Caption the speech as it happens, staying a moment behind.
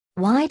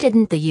Why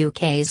didn't the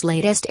UK's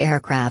latest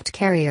aircraft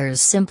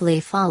carriers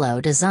simply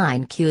follow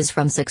design cues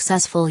from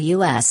successful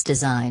US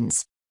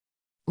designs?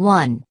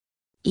 1.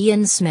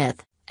 Ian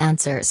Smith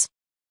answers.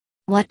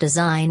 What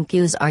design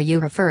cues are you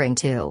referring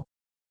to?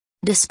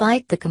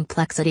 Despite the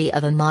complexity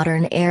of a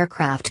modern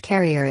aircraft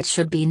carrier, it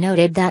should be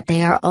noted that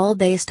they are all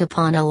based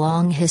upon a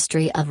long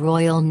history of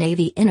Royal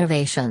Navy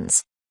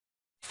innovations.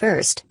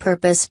 First,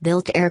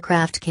 purpose-built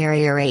aircraft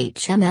carrier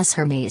HMS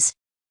Hermes.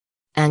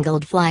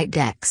 Angled flight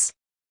decks.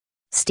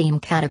 Steam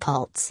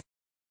catapults.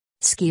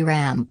 Ski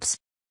ramps.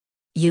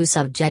 Use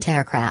of jet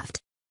aircraft.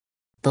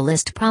 The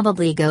list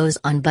probably goes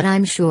on, but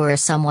I'm sure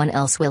someone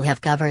else will have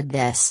covered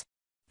this.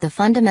 The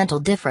fundamental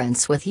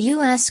difference with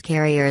U.S.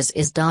 carriers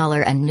is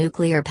dollar and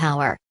nuclear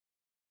power.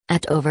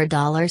 At over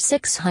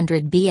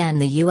 $600 billion,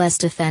 the U.S.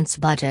 defense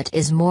budget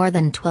is more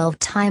than 12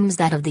 times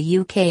that of the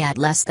U.K. at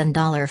less than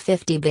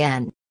 $50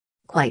 billion.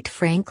 Quite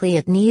frankly,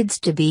 it needs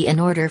to be in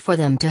order for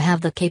them to have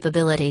the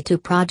capability to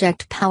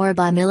project power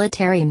by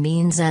military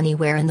means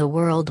anywhere in the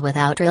world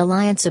without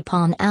reliance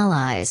upon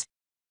allies.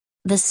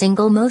 The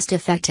single most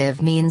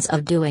effective means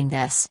of doing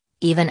this,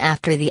 even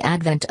after the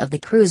advent of the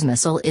cruise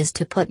missile, is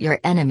to put your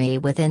enemy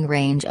within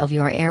range of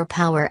your air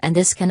power, and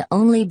this can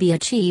only be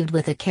achieved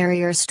with a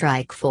carrier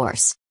strike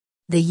force.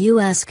 The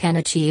US can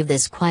achieve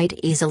this quite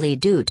easily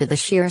due to the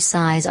sheer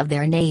size of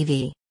their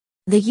navy.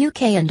 The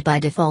UK, and by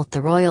default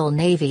the Royal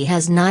Navy,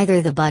 has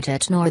neither the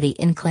budget nor the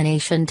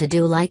inclination to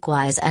do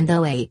likewise, and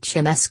though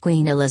HMS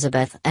Queen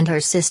Elizabeth and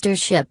her sister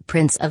ship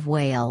Prince of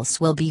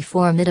Wales will be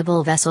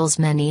formidable vessels,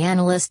 many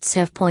analysts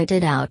have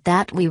pointed out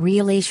that we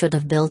really should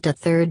have built a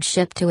third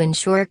ship to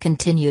ensure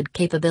continued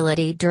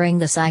capability during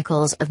the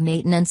cycles of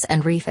maintenance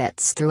and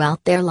refits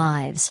throughout their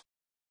lives.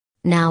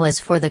 Now, as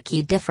for the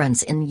key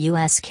difference in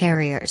US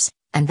carriers,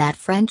 and that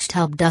French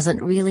tub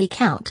doesn't really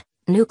count,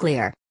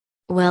 nuclear.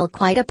 Well,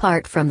 quite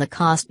apart from the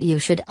cost, you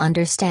should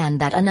understand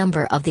that a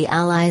number of the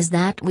allies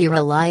that we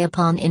rely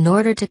upon in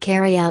order to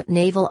carry out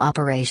naval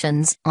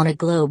operations on a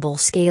global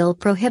scale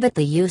prohibit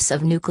the use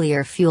of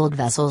nuclear-fueled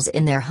vessels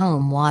in their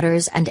home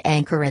waters and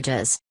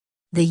anchorages.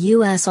 The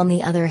US, on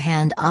the other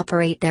hand,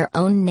 operate their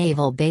own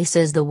naval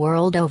bases the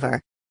world over.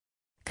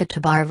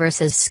 Katabar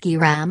versus ski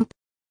ramp?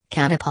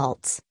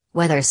 Catapults,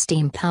 whether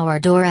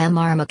steam-powered or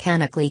MR,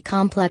 mechanically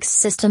complex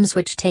systems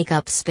which take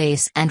up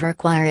space and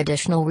require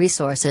additional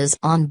resources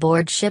on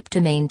board ship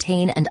to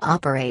maintain and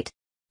operate.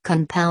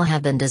 Kung-Pao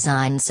have been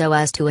designed so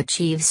as to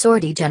achieve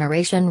sortie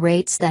generation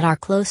rates that are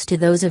close to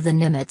those of the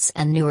Nimitz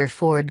and newer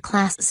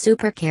Ford-class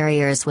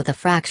supercarriers with a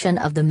fraction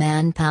of the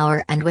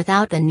manpower and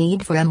without the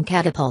need for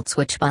catapults,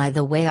 which by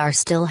the way are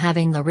still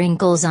having the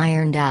wrinkles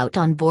ironed out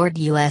on board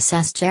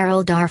USS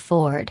Gerald R.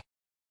 Ford.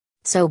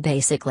 So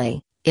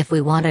basically, if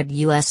we wanted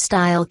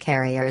US-style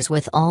carriers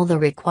with all the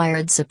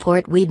required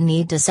support, we'd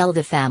need to sell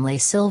the family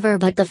silver,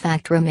 but the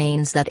fact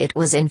remains that it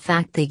was in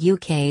fact the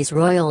UK's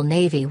Royal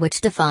Navy which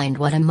defined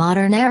what a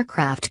modern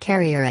aircraft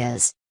carrier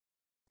is.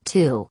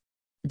 2.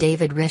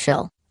 David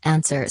Rischel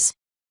answers.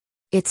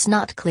 It's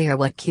not clear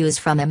what cues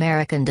from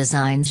American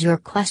designs your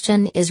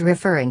question is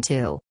referring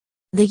to.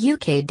 The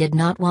UK did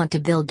not want to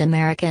build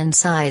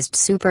American-sized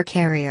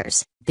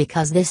supercarriers,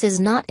 because this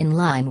is not in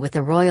line with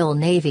the Royal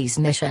Navy's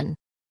mission.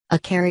 A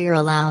carrier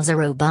allows a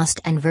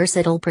robust and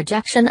versatile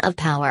projection of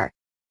power.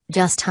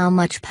 Just how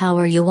much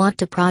power you want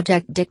to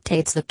project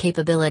dictates the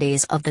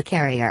capabilities of the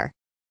carrier.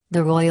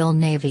 The Royal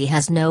Navy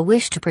has no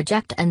wish to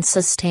project and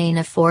sustain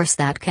a force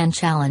that can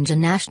challenge a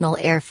national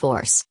air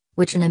force,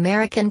 which an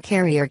American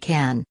carrier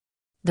can.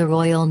 The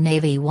Royal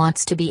Navy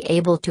wants to be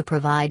able to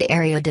provide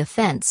area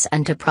defense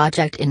and to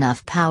project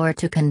enough power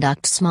to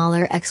conduct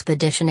smaller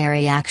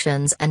expeditionary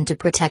actions and to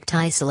protect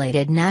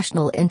isolated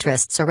national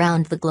interests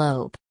around the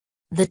globe.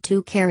 The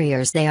two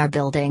carriers they are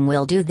building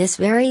will do this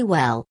very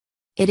well.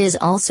 It is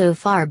also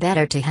far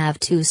better to have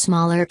two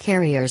smaller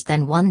carriers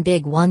than one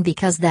big one,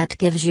 because that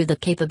gives you the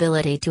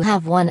capability to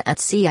have one at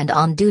sea and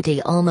on duty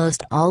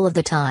almost all of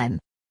the time.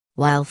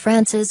 While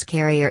France's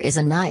carrier is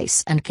a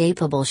nice and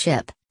capable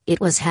ship, it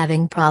was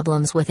having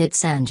problems with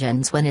its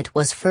engines when it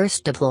was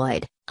first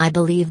deployed. I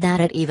believe that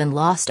it even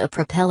lost a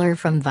propeller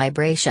from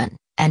vibration,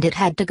 and it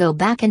had to go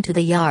back into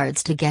the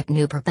yards to get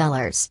new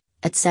propellers,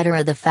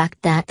 etc. The fact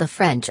that the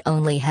French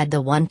only had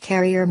the one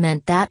carrier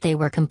meant that they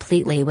were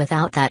completely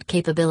without that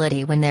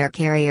capability when their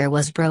carrier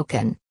was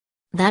broken.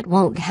 That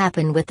won't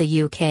happen with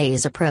the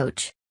UK's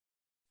approach.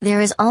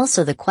 There is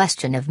also the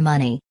question of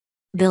money.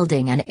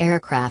 Building an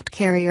aircraft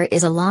carrier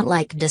is a lot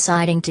like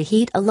deciding to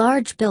heat a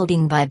large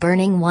building by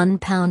burning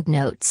 £1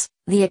 notes.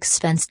 The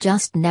expense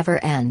just never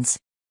ends.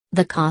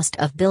 The cost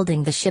of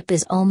building the ship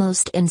is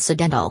almost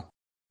incidental.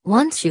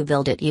 Once you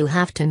build it, you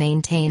have to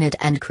maintain it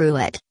and crew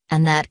it,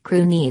 and that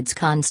crew needs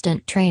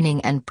constant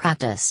training and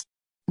practice.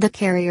 The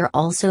carrier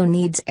also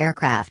needs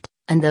aircraft,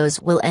 and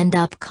those will end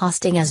up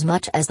costing as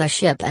much as the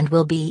ship and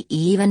will be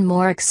even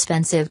more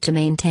expensive to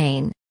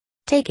maintain.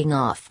 Taking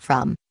off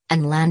from,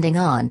 and landing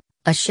on,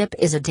 a ship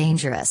is a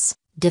dangerous,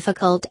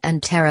 difficult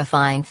and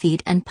terrifying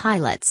feat, and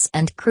pilots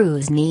and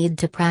crews need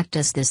to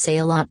practice this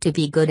a lot to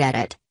be good at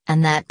it,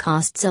 and that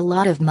costs a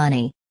lot of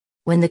money.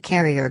 When the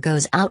carrier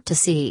goes out to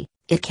sea,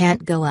 it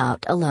can't go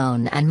out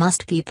alone and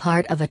must be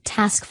part of a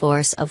task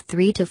force of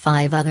 3 to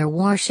 5 other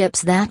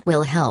warships that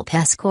will help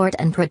escort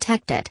and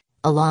protect it,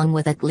 along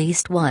with at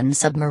least one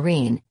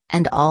submarine,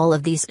 and all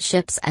of these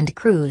ships and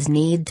crews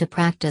need to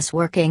practice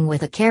working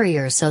with a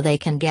carrier so they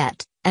can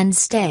get, and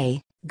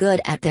stay, good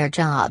at their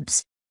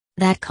jobs.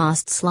 That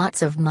costs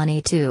lots of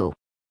money too.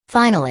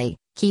 Finally,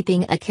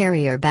 keeping a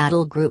carrier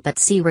battle group at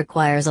sea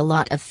requires a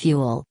lot of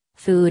fuel,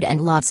 food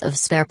and lots of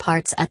spare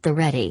parts at the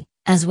ready,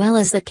 as well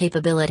as the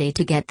capability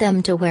to get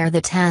them to where the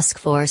task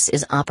force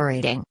is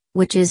operating,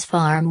 which is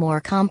far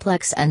more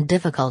complex and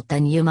difficult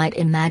than you might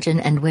imagine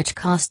and which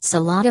costs a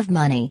lot of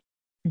money.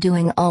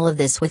 Doing all of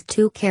this with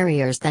 2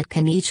 carriers that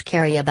can each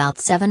carry about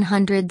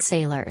 700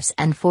 sailors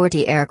and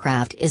 40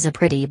 aircraft is a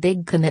pretty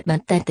big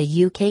commitment that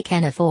the UK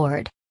can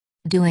afford.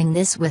 Doing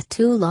this with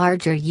 2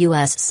 larger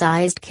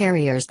US-sized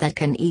carriers that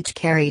can each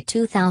carry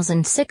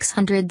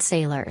 2,600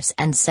 sailors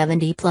and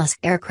 70-plus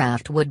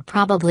aircraft would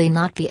probably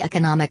not be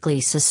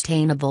economically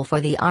sustainable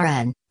for the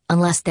RN,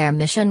 unless their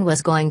mission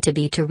was going to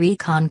be to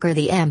reconquer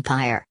the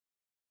Empire.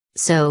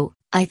 So,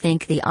 I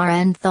think the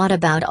RN thought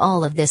about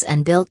all of this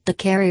and built the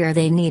carrier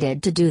they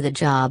needed to do the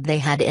job they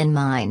had in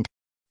mind.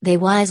 They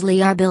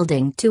wisely are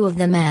building 2 of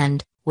them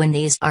and, when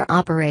these are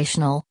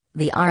operational,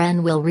 the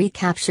RN will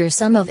recapture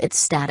some of its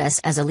status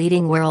as a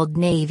leading world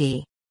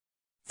navy.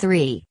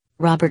 3.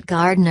 Robert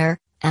Gardner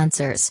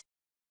answers.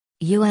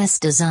 U.S.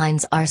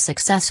 designs are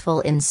successful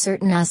in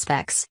certain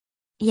aspects.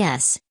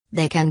 Yes,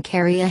 they can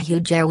carry a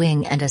huge air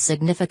wing and a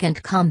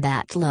significant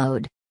combat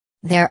load.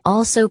 They're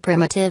also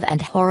primitive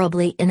and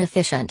horribly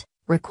inefficient,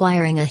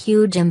 requiring a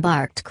huge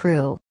embarked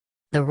crew.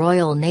 The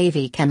Royal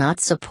Navy cannot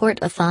support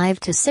a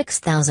 5,000 to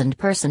 6,000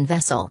 person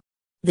vessel.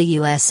 The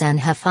USN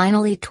have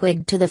finally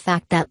twigged to the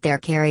fact that their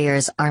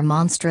carriers are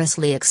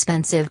monstrously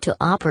expensive to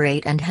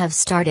operate and have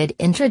started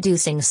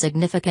introducing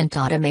significant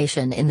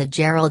automation in the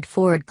Gerald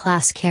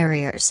Ford-class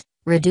carriers,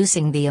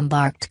 reducing the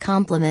embarked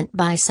complement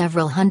by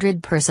several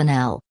hundred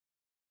personnel.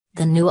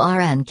 The new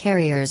RN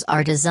carriers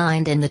are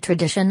designed in the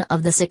tradition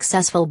of the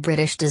successful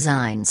British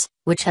designs,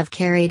 which have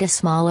carried a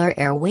smaller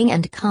air wing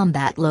and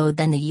combat load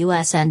than the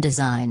USN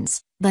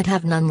designs, but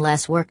have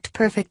nonetheless worked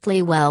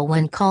perfectly well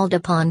when called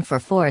upon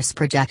for force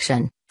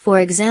projection, for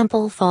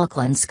example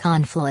Falklands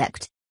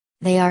conflict.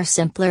 They are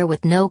simpler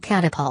with no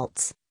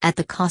catapults, at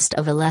the cost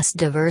of a less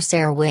diverse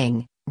air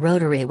wing,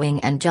 rotary wing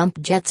and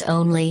jump jets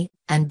only,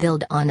 and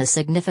build on a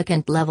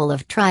significant level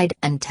of tried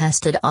and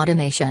tested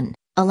automation,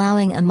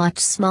 allowing a much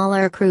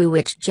smaller crew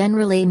which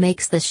generally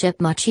makes the ship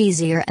much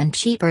easier and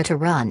cheaper to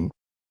run.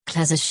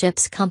 Has a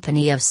ship's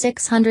company of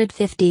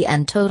 650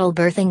 and total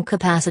berthing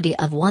capacity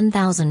of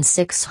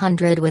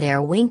 1,600 with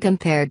air wing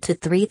compared to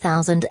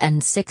 3,000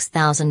 and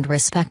 6,000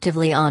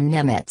 respectively on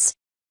Nimitz.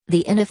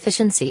 The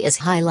inefficiency is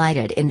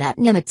highlighted in that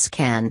Nimitz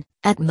can,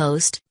 at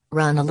most,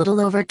 run a little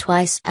over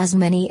twice as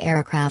many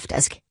aircraft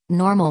as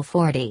normal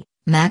 40,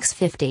 max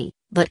 50,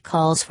 but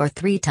calls for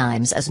 3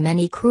 times as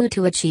many crew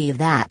to achieve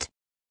that.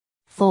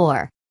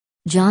 4.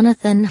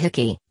 Jonathan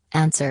Hickey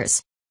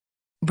answers.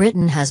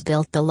 Britain has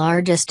built the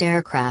largest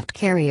aircraft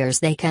carriers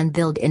they can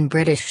build in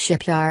British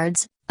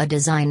shipyards, a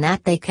design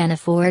that they can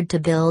afford to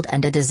build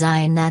and a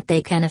design that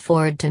they can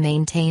afford to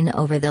maintain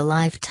over the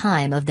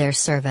lifetime of their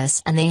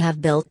service, and they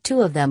have built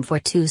 2 of them for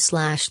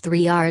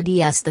 2/3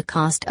 RDS the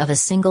cost of a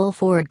single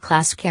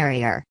Ford-class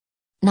carrier.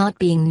 Not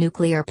being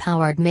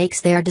nuclear-powered makes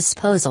their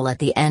disposal at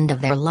the end of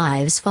their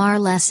lives far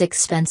less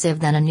expensive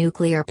than a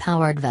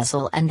nuclear-powered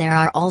vessel, and there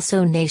are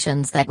also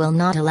nations that will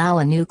not allow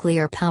a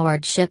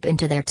nuclear-powered ship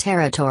into their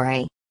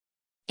territory.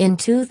 In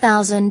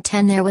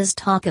 2010 there was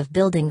talk of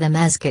building them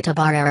as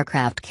Kitabar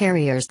aircraft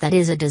carriers, that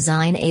is a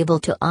design able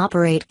to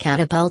operate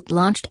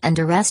catapult-launched and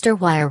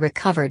arrestor-wire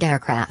recovered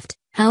aircraft.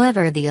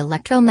 However, the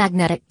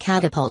electromagnetic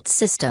catapult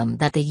system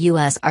that the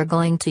US are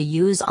going to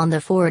use on the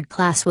Ford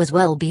class was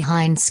well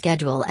behind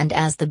schedule, and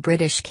as the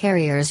British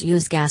carriers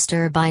use gas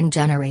turbine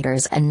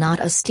generators and not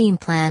a steam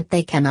plant,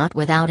 they cannot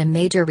without a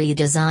major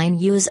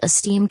redesign use a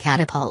steam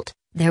catapult.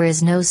 There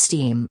is no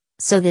steam,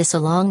 so this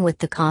along with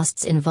the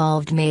costs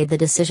involved made the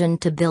decision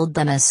to build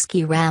them as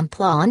ski ramp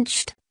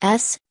launched,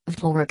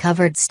 VTOL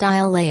recovered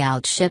style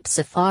layout ships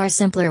a far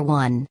simpler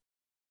one.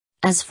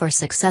 As for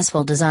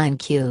successful design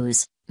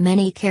cues,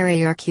 many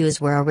carrier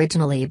cues were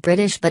originally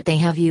British, but they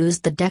have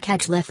used the deck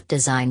edge lift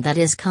design that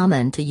is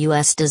common to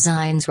US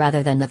designs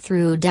rather than the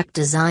through deck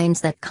designs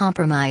that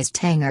compromised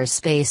hangar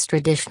space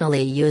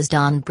traditionally used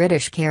on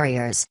British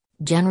carriers,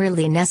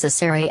 generally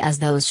necessary as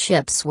those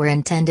ships were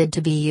intended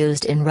to be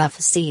used in rough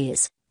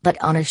seas,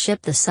 but on a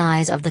ship the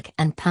size of the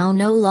Canpao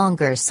no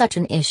longer such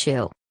an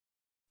issue.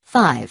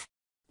 5.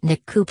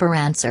 Nick Cooper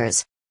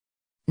answers.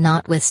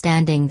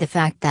 Notwithstanding the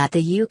fact that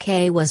the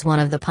UK was one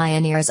of the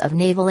pioneers of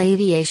naval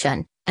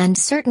aviation, and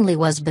certainly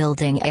was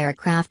building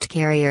aircraft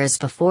carriers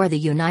before the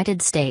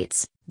United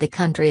States, the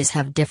countries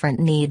have different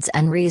needs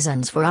and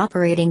reasons for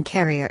operating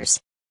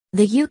carriers.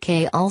 The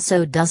UK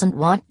also doesn't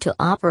want to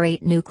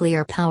operate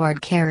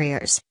nuclear-powered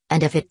carriers,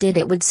 and if it did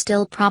it would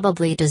still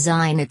probably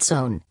design its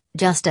own,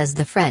 just as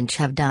the French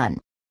have done.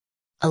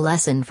 A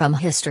lesson from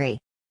history.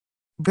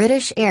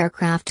 British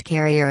aircraft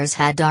carriers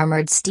had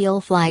armored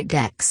steel flight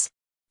decks.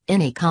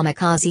 In a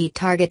kamikaze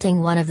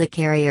targeting one of the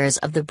carriers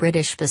of the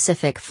British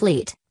Pacific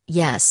Fleet,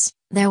 yes,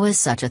 there was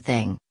such a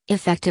thing,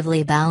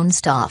 effectively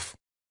bounced off.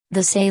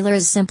 The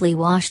sailors simply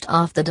washed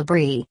off the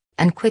debris,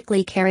 and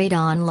quickly carried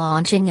on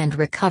launching and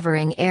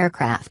recovering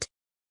aircraft.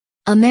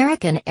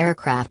 American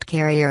aircraft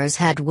carriers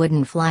had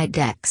wooden flight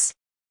decks.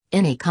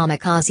 Any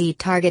kamikaze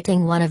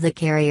targeting one of the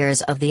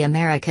carriers of the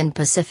American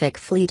Pacific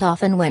Fleet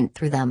often went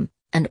through them,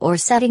 or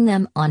setting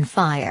them on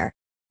fire.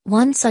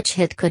 One such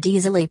hit could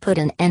easily put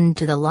an end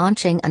to the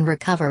launching and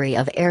recovery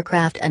of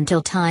aircraft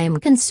until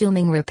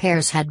time-consuming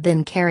repairs had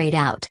been carried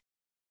out.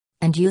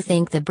 And you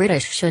think the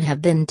British should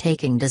have been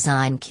taking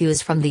design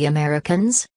cues from the Americans?